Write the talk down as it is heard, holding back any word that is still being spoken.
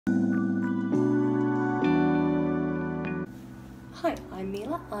I'm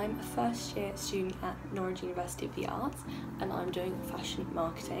Mila. I'm a first year student at Norwich University of the Arts and I'm doing fashion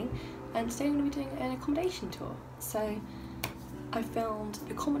marketing, and today I'm going to be doing an accommodation tour. So I filmed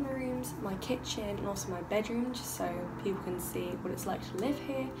the common rooms, my kitchen and also my bedroom, just so people can see what it's like to live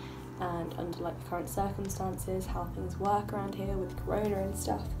here and under like the current circumstances, how things work around here with corona and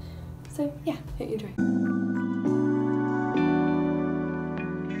stuff. So yeah, hope you enjoy.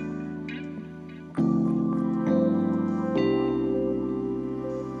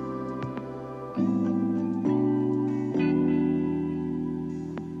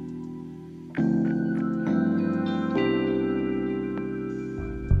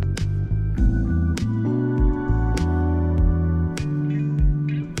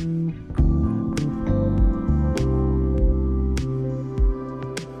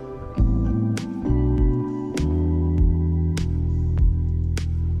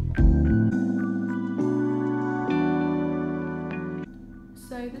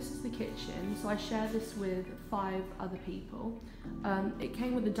 So this is the kitchen, so I share this with 5 other people. It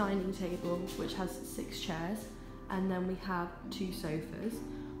came with a dining table which has 6 chairs, and then we have 2 sofas.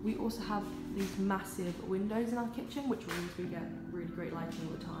 We also have these massive windows in our kitchen, which means we get really great lighting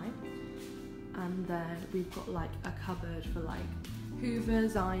all the time. And then we've got like a cupboard for like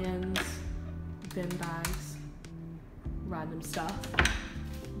hoovers, irons, bin bags, random stuff.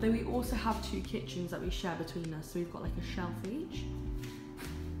 Then we also have 2 kitchens that we share between us, so we've got like a shelf each.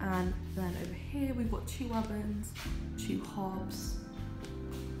 And then over here we've got 2 ovens, 2 hobs,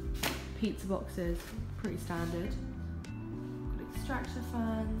 pizza boxes, pretty standard. Got extractor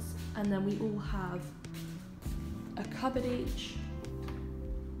fans, and then we all have a cupboard each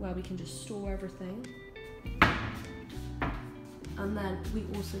where we can just store everything. And then we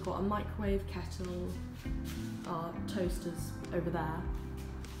also got a microwave, kettle, our toasters over there,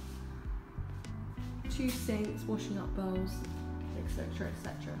 2 sinks, washing up bowls, etc,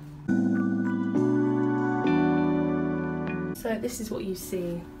 etc. So this is what you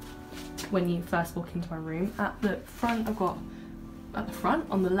see when you first walk into my room. At the front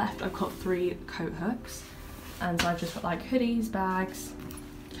on the left I've got 3 coat hooks, and so I've just got like hoodies, bags,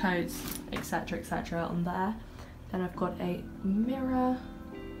 coats, etc, etc on there. Then I've got a mirror,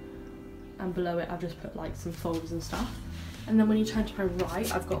 and below it I've just put like some folders and stuff. And then when you turn to my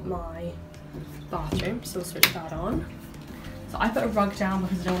right I've got my bathroom, so I'll switch that on. So I put a rug down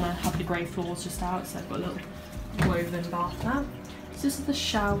because I don't want to have the grey floors just out, so I've got a little woven bath mat. So this is the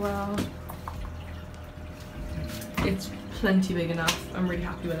shower. It's plenty big enough, I'm really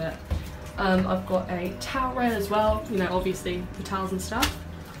happy with it. I've got a towel rail as well, you know, obviously the towels and stuff.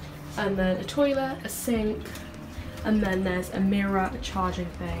 And then a toilet, a sink, and then there's a mirror, a charging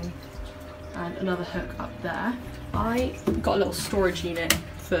thing, and another hook up there. I got a little storage unit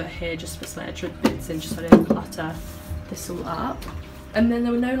for here just for some extra bits in, just so I didn't clutter this all up. And then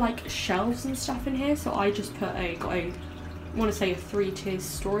there were no like shelves and stuff in here, so I just got a I want to say a 3-tier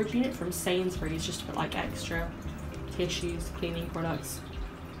storage unit from Sainsbury's, just to put like extra tissues, cleaning products,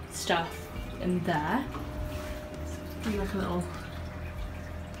 stuff in there. Give you like a little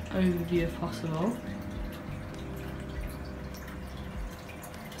overview if possible.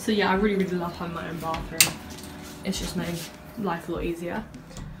 So yeah, I really love having my own bathroom. It's just made life a lot easier.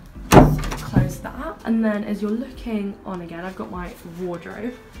 Close that, and then as you're looking on again, I've got my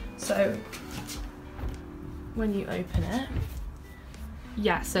wardrobe. So when you open it,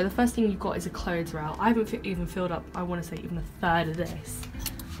 yeah, so the first thing you've got is a clothes rail. I haven't even filled up, I want to say, even a third of this.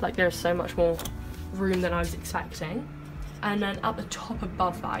 Like, there's so much more room than I was expecting. And then at the top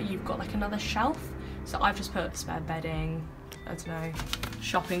above that you've got like another shelf, so I've just put spare bedding, I don't know,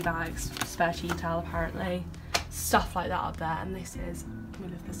 shopping bags, spare tea towel apparently, stuff like that up there. And this is, let me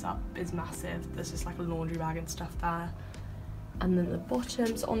lift this up, is massive. There's just like a laundry bag and stuff there. And then the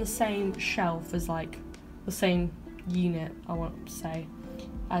bottom's on the same shelf as like the same unit, I want to say,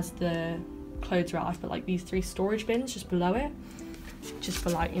 as the clothes rail. I've put like these 3 storage bins just below it, just for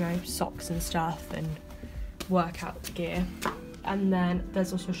like, you know, socks and stuff and workout gear. And then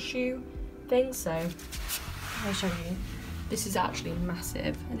there's also a shoe thing, so I'll show you. This is actually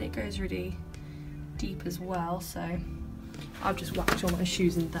massive and it goes really deep as well, so I've just whacked all my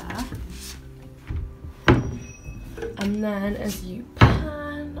shoes in there. And then as you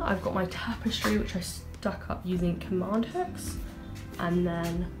pan, I've got my tapestry which I stuck up using command hooks, and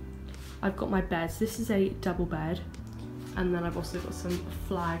then I've got my beds. This is a double bed, and then I've also got some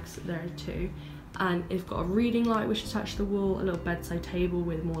flags there too, and it's got a reading light which is attached to the wall, a little bedside table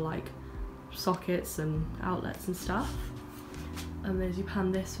with more like sockets and outlets and stuff. And then as you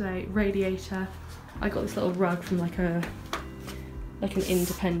pan this way, radiator. I got this little rug from like an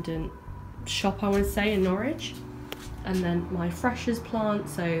independent shop, I want to say, in Norwich. And then my freshers plant,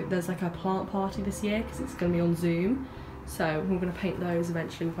 so there's like a plant party this year because it's going to be on Zoom. So we're going to paint those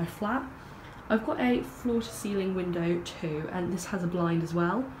eventually with my flat. I've got a floor to ceiling window too, and this has a blind as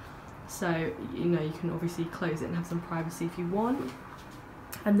well. So, you know, you can obviously close it and have some privacy if you want.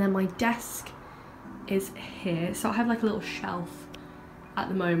 And then my desk is here. So I have like a little shelf at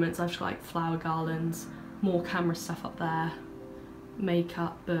the moment. So I've got like flower garlands, more camera stuff up there,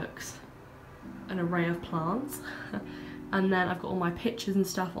 makeup, books, an array of plants. And then I've got all my pictures and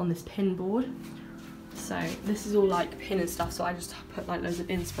stuff on this pin board. So this is all like pin and stuff, so I just put like loads of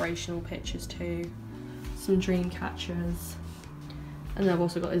inspirational pictures too, some dream catchers, and then I've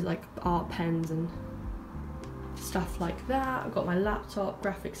also got these like art pens and stuff like that. I've got my laptop,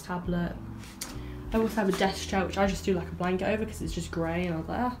 graphics tablet. I also have a desk chair which I just do like a blanket over because it's just grey, and I was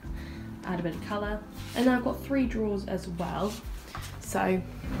like, ah, add a bit of colour. And then I've got 3 drawers as well. So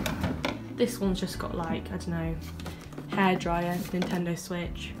this one's just got like, I don't know, hairdryer, Nintendo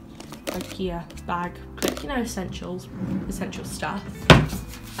Switch, IKEA bag, clip, you know, essential stuff.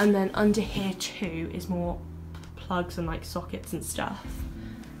 And then under here too is more plugs and like sockets and stuff.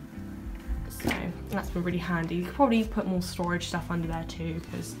 So that's been really handy. You could probably put more storage stuff under there too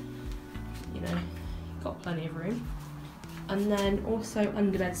because, you know, you've got plenty of room. And then also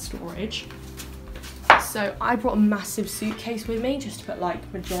underbed storage. So I brought a massive suitcase with me just to put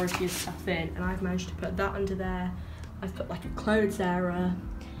like majority of stuff in, and I've managed to put that under there. I've put like a clothes area,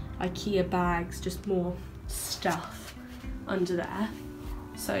 IKEA bags, just more stuff under there.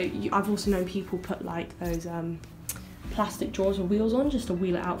 So I've also known people put like those plastic drawers with wheels on just to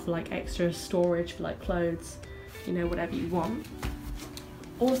wheel it out for like extra storage for like clothes, you know, whatever you want.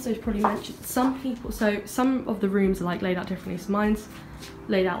 Also to probably mention, some people, so some of the rooms are like laid out differently. So mine's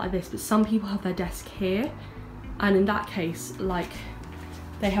laid out like this, but some people have their desk here, and in that case, like,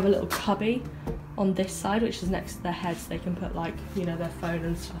 they have a little cubby on this side which is next to their head, so they can put like, you know, their phone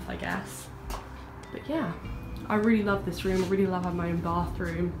and stuff, I guess. But yeah, I really love this room. I really love having my own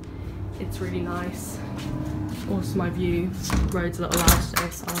bathroom. It's really nice. Also my view, road's a little loud today,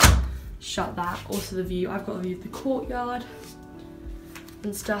 so I'll shut that. Also the view, I've got a view of the courtyard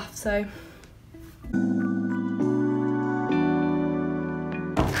and stuff, so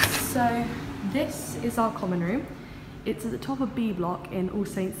this is our common room. It's at the top of B block in All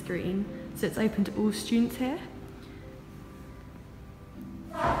Saints Green, so it's open to all students here.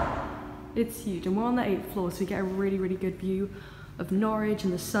 It's huge, and we're on the 8th floor, so we get a really, really good view of Norwich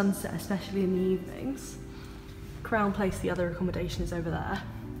and the sunset, especially in the evenings. Crown Place, the other accommodation, is over there.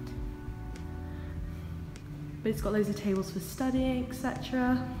 But it's got loads of tables for studying,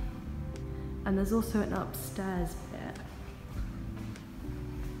 etc. And there's also an upstairs bit,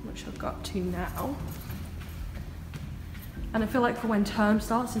 which I've got to now. And I feel like for when term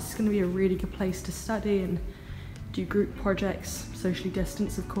starts, this is going to be a really good place to study and do group projects, socially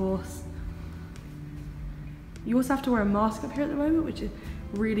distanced of course. You also have to wear a mask up here at the moment, which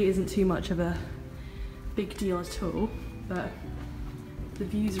really isn't too much of a big deal at all, but the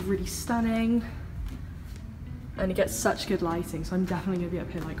views are really stunning and it gets such good lighting, so I'm definitely going to be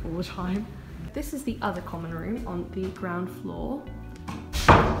up here like all the time. This is the other common room on the ground floor.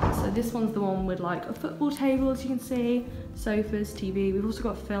 So this one's the one with like a football table, as you can see, sofas, TV. We've also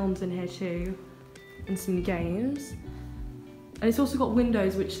got films in here too, and some games. And it's also got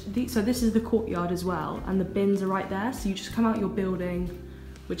windows, so this is the courtyard as well, and the bins are right there. So you just come out your building,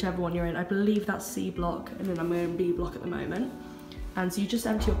 whichever one you're in. I believe that's C block, and then I'm in B block at the moment. And so you just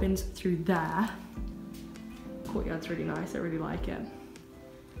empty your bins through there. Courtyard's really nice, I really like it.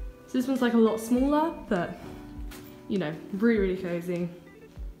 So this one's like a lot smaller, but you know, really, really cozy.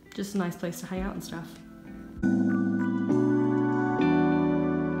 Just a nice place to hang out and stuff.